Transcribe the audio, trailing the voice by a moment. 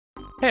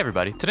Hey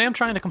everybody, today I'm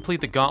trying to complete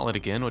the gauntlet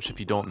again, which if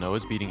you don't know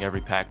is beating every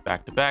pack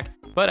back to back,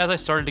 but as I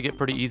started to get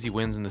pretty easy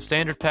wins in the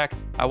standard pack,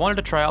 I wanted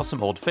to try out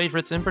some old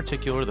favorites, in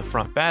particular the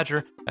front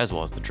badger, as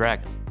well as the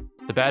dragon.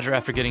 The badger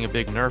after getting a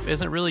big nerf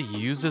isn't really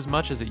used as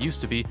much as it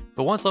used to be,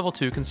 but once level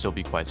 2 can still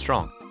be quite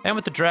strong. And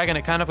with the dragon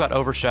it kind of got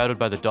overshadowed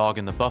by the dog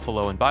and the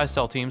buffalo and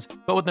buy-sell teams,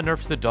 but with the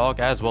nerf to the dog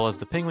as well as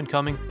the penguin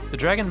coming, the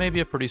dragon may be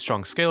a pretty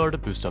strong scaler to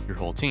boost up your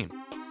whole team.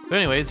 But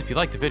anyways, if you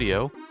like the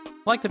video,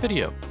 like the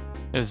video.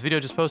 And this video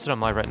just posted, I'm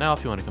live right now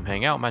if you want to come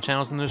hang out. My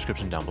channel's in the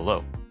description down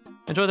below.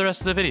 Enjoy the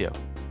rest of the video.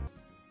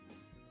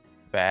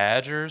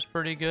 Badger's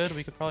pretty good.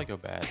 We could probably go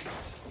badger.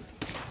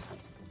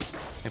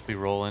 If we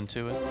roll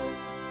into it.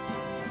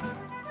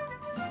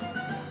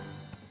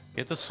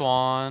 Get the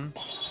swan.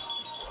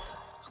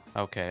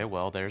 Okay,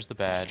 well, there's the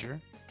badger.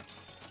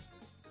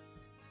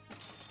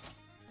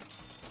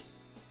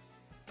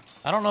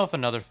 I don't know if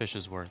another fish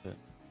is worth it.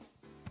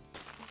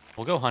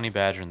 We'll go honey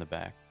badger in the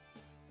back.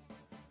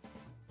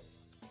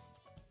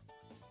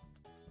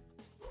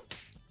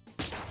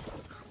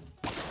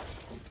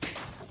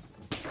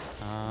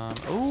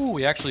 Ooh,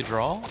 we actually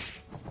draw?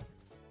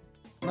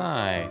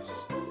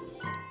 Nice.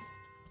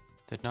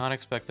 Did not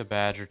expect the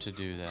badger to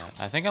do that.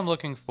 I think I'm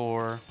looking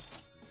for...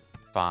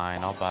 Fine,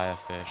 I'll buy a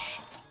fish.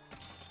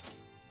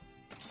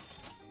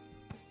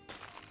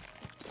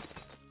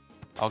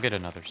 I'll get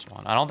another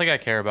swan. I don't think I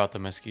care about the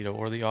mosquito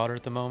or the otter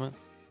at the moment.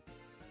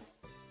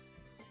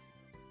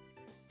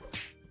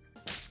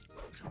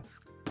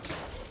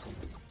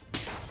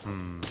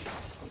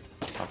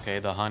 Okay,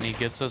 the honey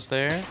gets us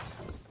there.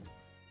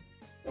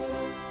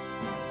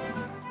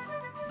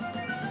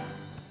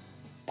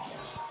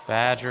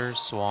 Badger,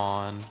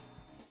 swan.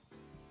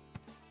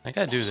 I think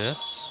I do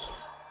this.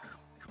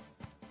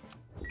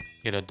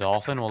 Get a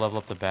dolphin, we'll level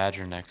up the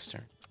badger next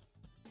turn.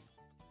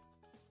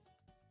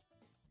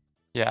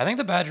 Yeah, I think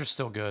the badger's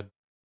still good.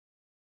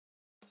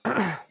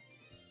 I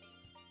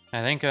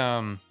think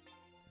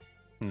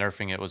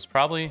nerfing it was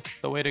probably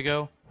the way to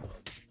go.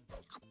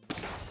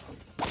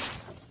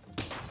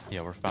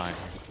 Yeah, we're fine.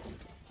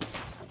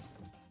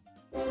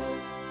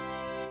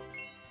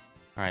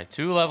 Alright,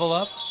 2 level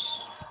ups.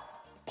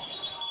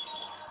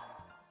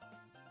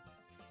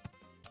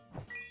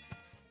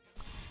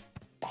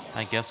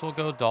 I guess we'll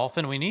go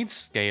dolphin. We need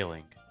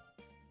scaling.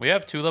 We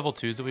have 2 level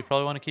 2s that we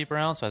probably want to keep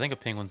around, so I think a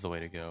penguin's the way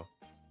to go.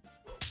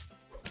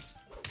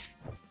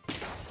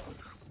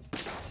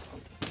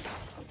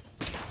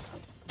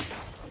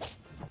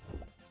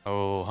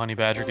 Oh, honey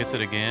badger gets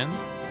it again.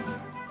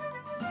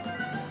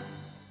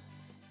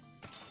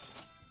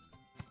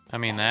 I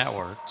mean, that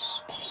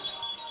works.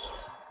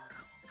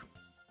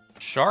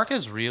 Shark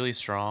is really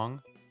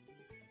strong.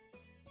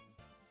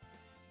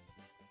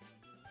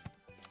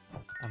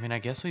 I mean, I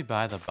guess we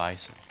buy the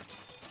bison.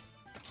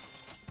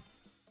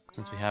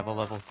 Since we have a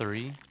level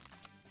 3.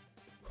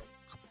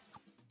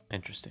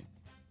 Interesting.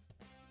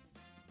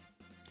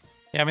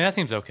 Yeah, I mean, that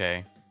seems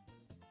okay.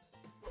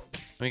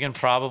 We can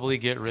probably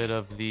get rid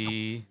of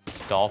the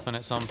dolphin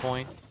at some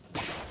point.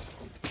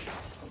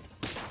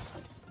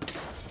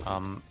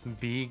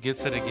 B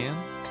gets it again.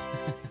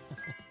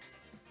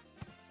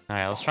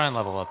 Alright, let's try and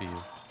level up you.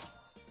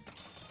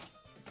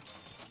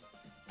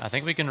 I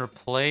think we can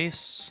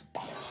replace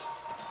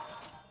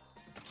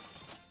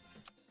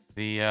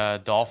the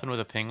dolphin with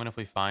a penguin if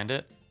we find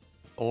it.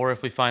 Or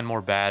if we find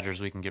more badgers,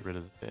 we can get rid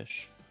of the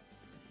fish.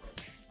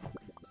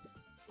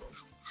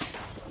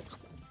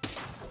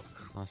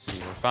 Let's see,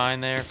 we're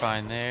fine there,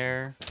 fine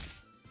there.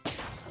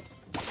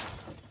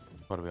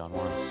 What are we on?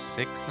 We're on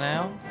 6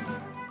 now?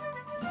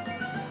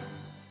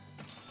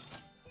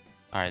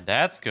 Alright,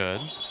 that's good.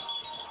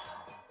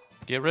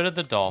 Get rid of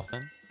the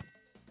dolphin.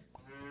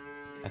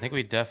 I think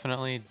we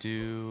definitely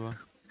do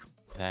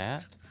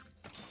that.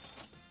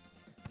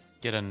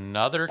 Get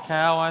another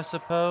cow, I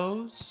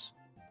suppose.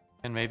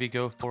 And maybe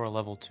go for a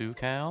level 2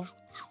 cow.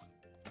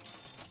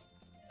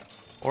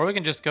 Or we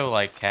can just go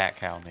like cat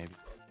cow, maybe.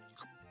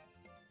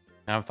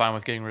 And I'm fine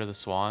with getting rid of the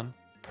swan.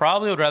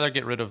 Probably would rather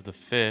get rid of the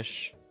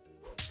fish.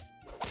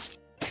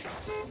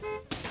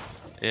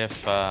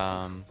 If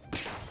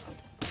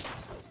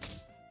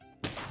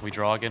we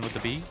draw again with the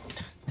bee.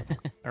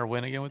 Or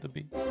win again with the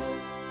bee.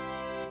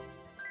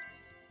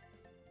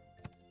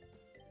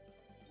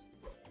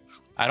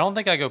 I don't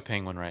think I go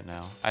penguin right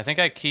now. I think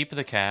I keep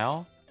the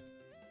cow.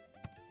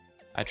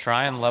 I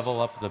try and level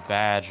up the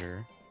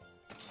badger.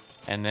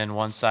 And then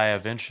once I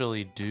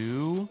eventually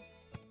do,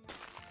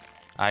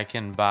 I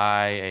can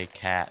buy a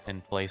cat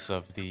in place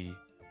of the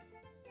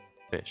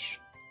fish.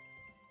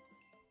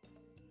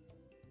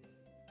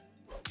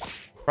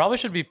 Probably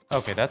should be...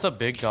 Okay, that's a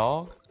big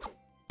dog.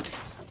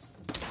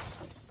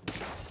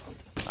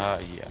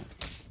 Yeah.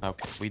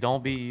 Okay, we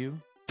don't beat you.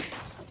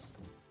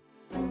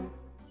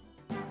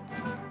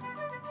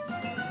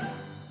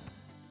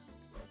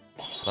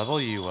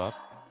 Level you up.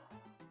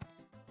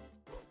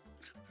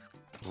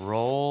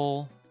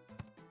 Roll.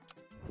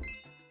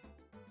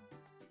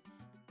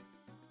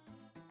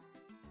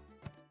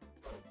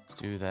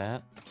 Do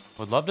that.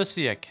 Would love to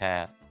see a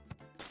cat.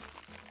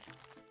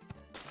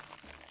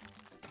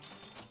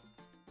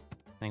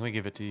 think we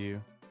give it to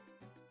you.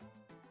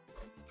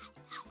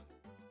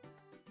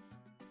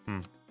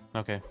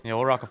 Okay. Yeah,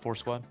 we'll rock a 4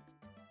 squad.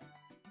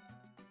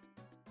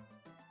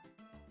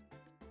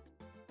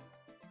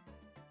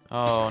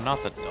 Oh,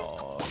 not the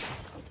dog.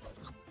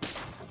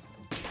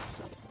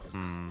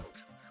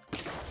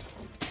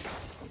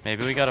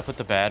 Maybe we gotta put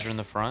the badger in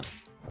the front.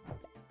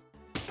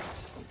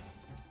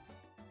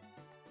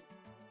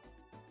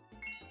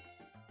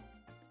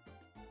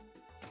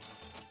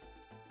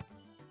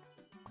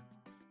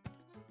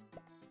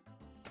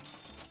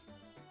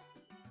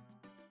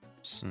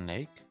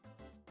 Snake?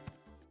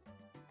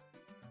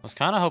 I was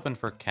kind of hoping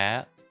for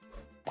cat.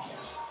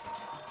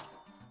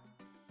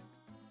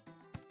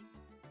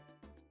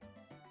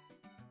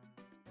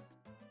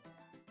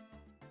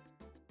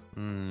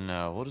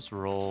 No, we'll just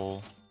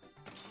roll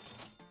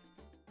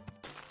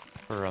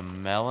for a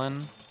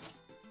melon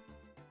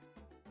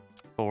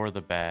for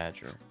the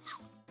badger.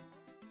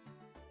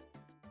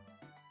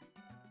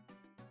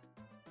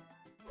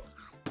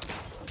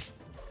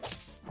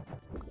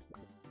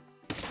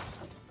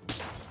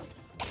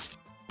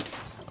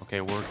 Okay,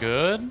 we're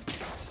good.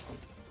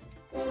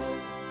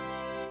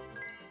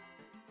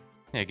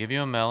 Yeah, give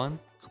you a melon.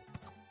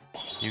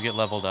 You get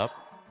leveled up.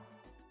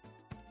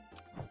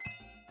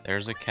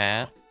 There's a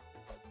cat.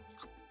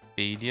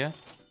 Feed ya.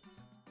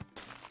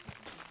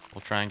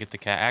 We'll try and get the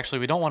cat. Actually,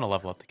 we don't want to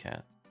level up the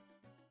cat.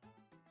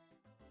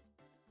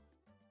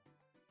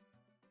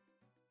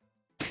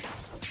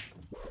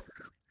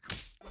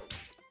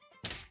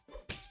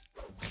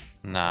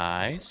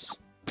 Nice.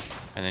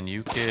 And then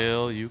you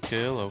kill,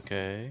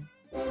 okay.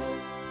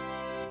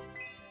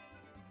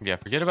 Yeah,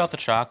 forget about the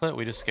chocolate.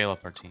 We just scale up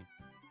our team.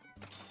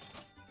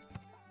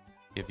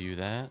 Give you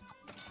that.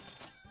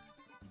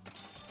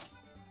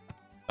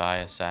 Buy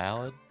a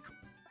salad.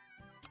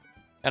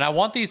 And I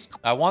want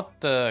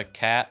the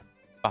cat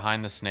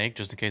behind the snake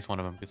just in case one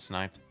of them gets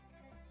sniped.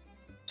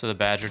 So the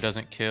badger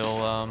doesn't kill,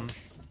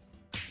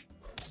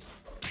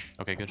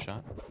 Okay, good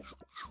shot.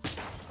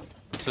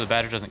 So the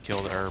badger doesn't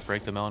kill or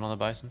break the melon on the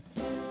bison.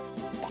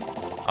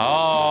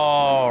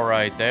 All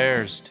right,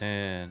 there's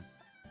 10.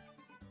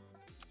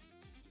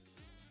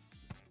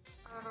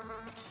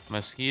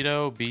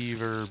 Mosquito,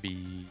 beaver.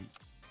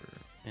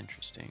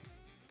 Interesting.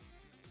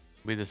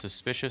 Be the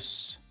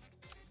suspicious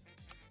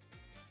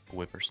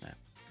whippersnap.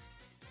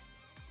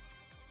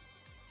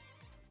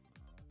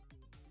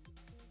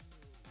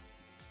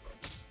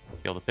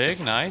 Kill the pig.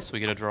 Nice. We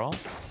get a draw.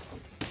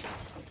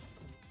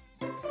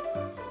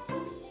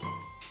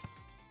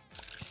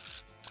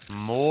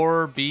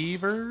 More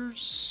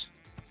beavers.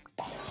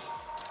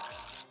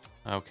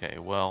 Okay,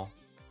 well.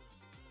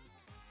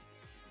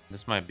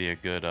 This might be a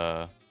good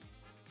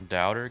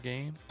doubter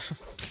game.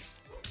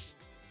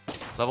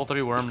 Level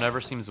 3 worm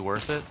never seems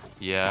worth it.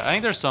 Yeah, I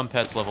think there's some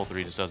pets level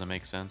 3 just doesn't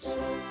make sense.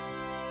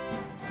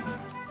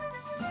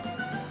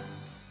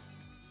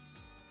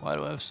 Why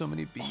do I have so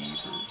many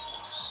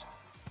beavers?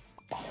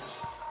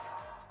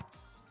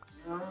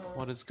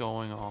 What is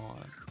going on?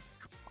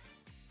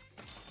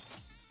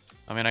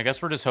 I mean, I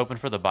guess we're just hoping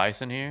for the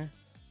bison here.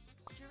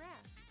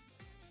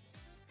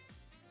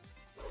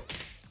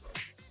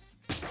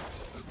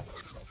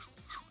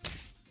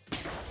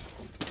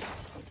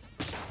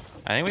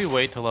 I think we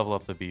wait to level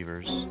up the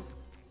beavers,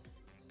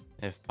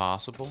 if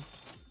possible,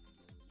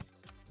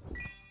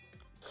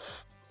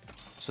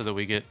 so that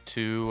we get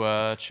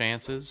 2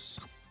 chances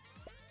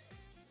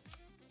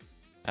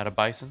at a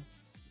bison.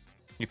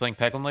 You playing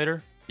Peglin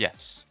later?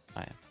 Yes,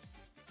 I am.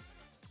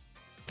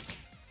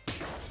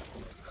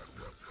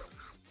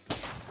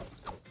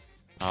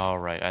 All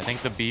right, I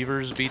think the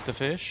beavers beat the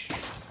fish.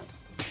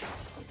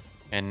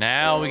 And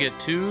now we get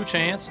 2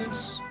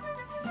 chances.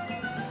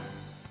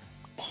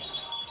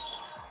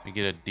 We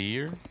get a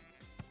deer.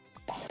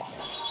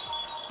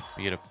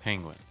 We get a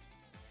penguin.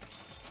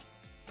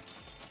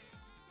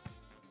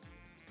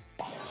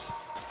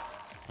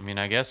 I mean,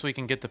 I guess we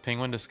can get the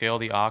penguin to scale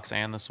the ox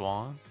and the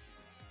swan.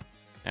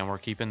 And we're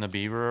keeping the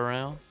beaver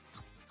around.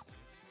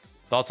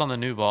 Thoughts on the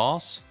new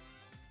boss?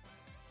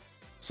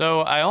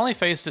 So, I only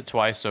faced it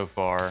twice so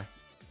far.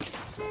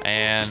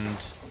 And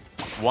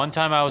one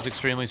time I was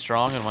extremely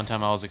strong and one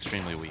time I was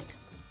extremely weak.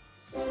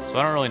 So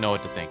I don't really know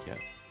what to think yet.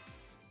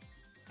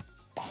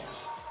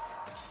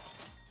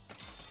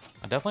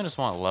 I definitely just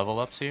want level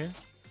ups here.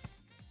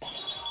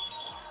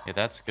 Yeah,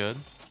 that's good.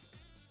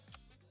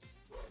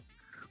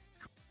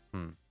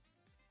 Do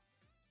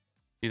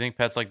you think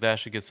pets like that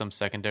should get some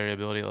secondary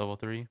ability at level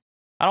 3?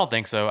 I don't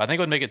think so. I think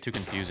it would make it too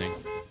confusing.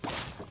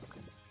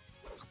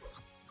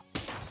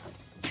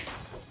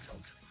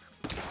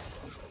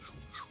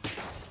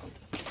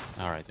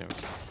 Alright, there we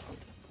go.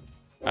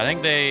 I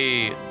think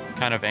they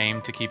kind of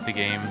aim to keep the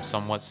game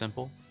somewhat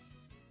simple.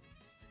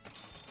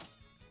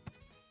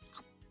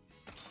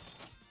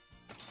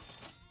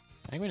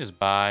 I think we just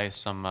buy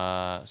some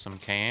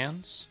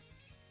cans.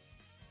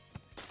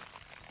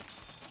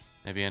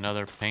 Maybe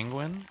another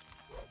penguin.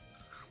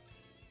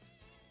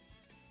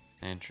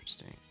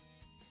 Interesting.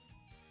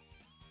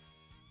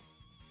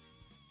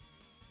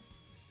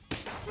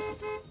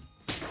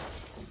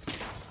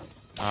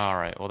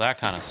 Alright, well that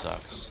kind of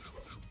sucks.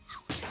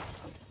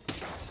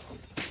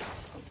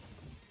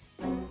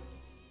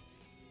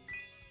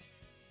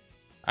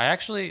 I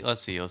actually,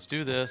 let's see, let's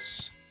do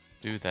this.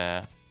 Do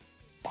that.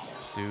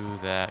 Do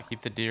that.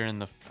 Keep the deer in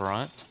the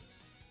front.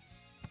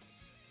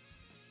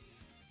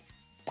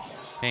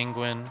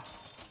 Penguin.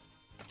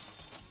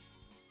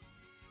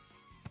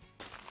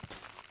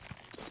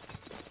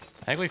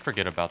 I think we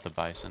forget about the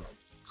bison.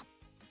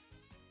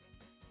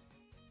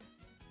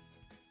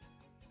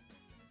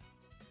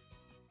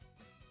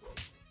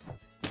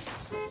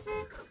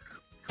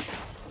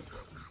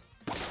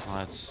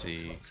 Let's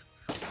see.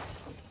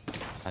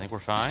 I think we're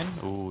fine.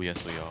 Ooh,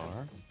 yes we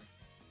are.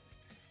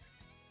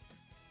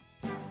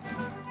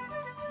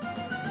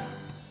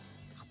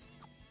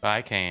 If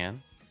I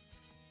can.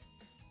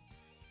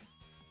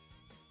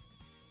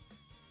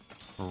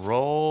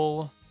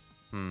 Roll.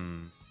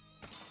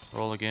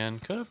 Roll again.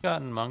 Could have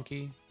gotten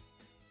monkey.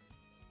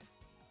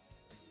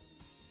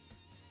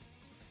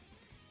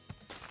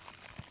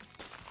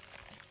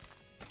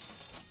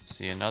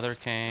 See, another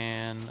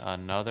can.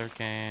 Another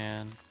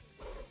can.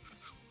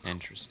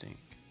 Interesting.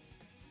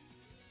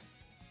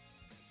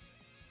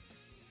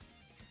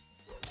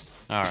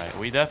 Alright,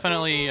 we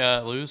definitely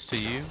lose to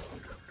you.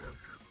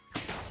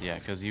 Yeah,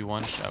 because you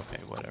won.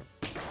 Okay, whatever.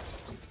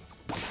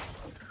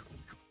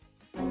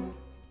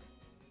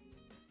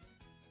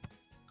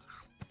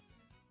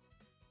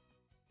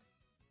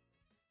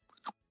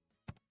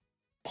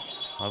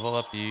 Level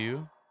up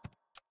you.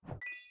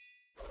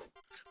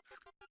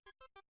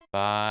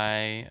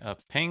 Buy a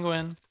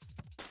penguin.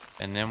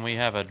 And then we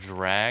have a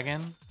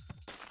dragon.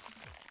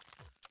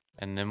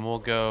 And then we'll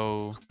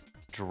go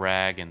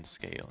dragon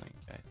scaling,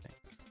 I think.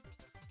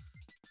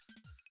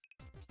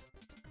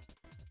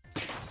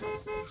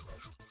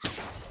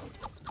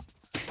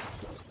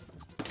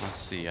 Let's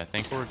see, I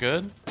think we're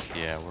good.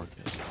 Yeah, we're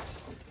good.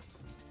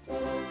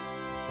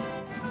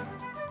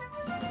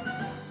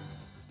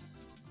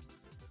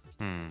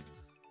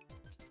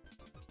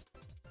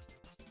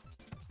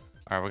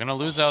 Alright, we're gonna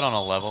lose out on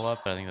a level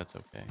up, but I think that's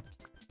okay.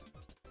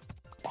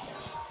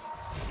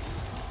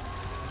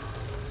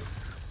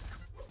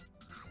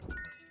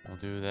 We'll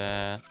do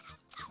that.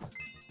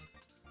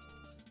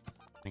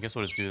 I guess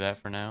we'll just do that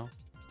for now.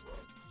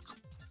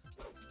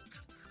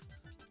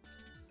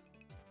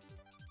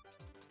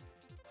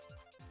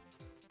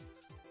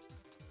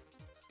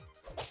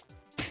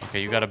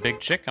 Okay, you got a big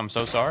chick. I'm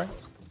so sorry.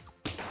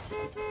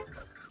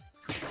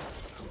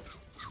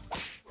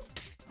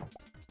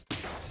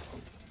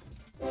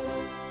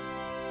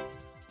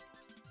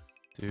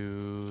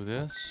 Do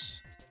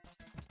this.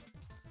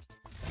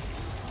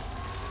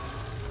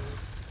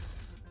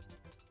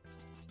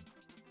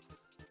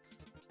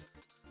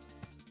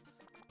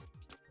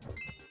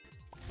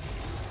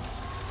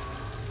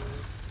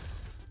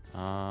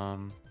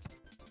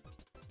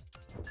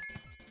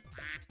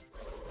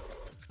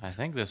 I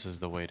think this is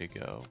the way to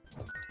go.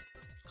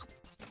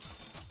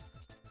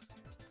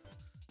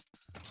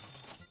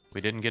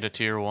 We didn't get a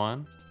tier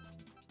 1.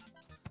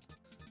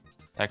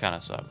 That kind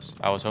of sucks.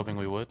 I was hoping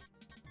we would.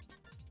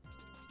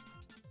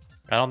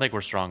 I don't think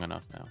we're strong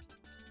enough now.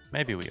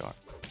 Maybe we are.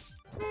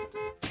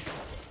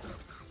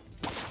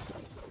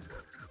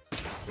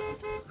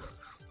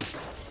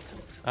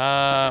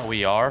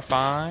 We are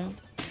fine.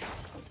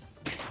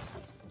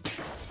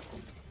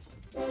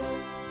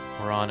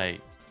 We're on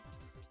 8.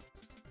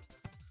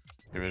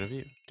 Get rid of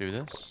you. Do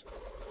this.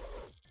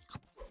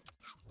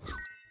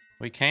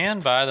 We can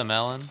buy the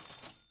melon.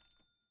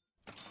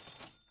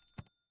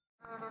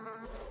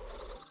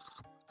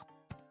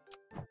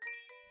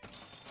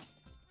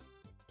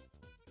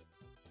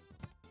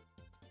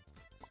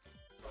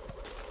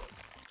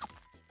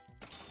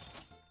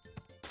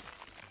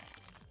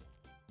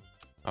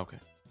 Okay.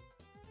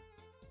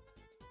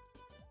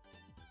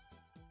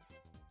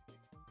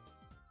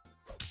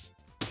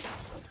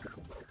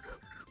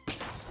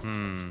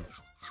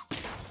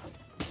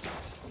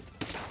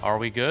 Are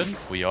we good?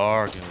 We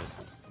are good.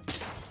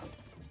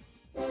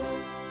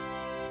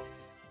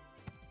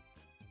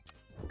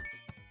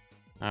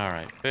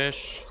 Alright,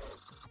 fish.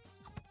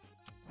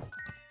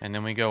 And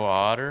then we go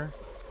otter.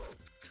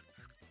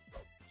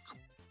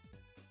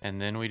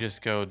 And then we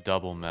just go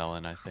double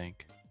melon, I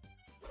think.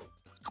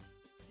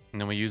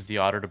 And then we use the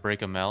otter to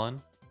break a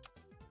melon.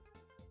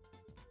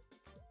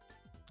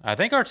 I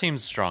think our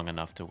team's strong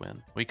enough to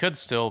win. We could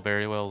still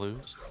very well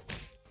lose.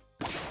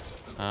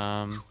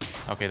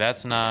 Okay,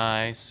 that's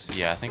nice.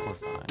 Yeah, I think we're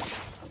fine.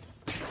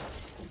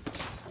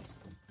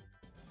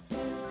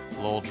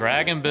 Little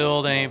dragon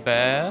build ain't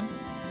bad.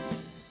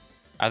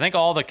 I think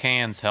all the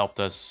cans helped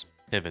us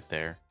pivot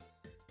there.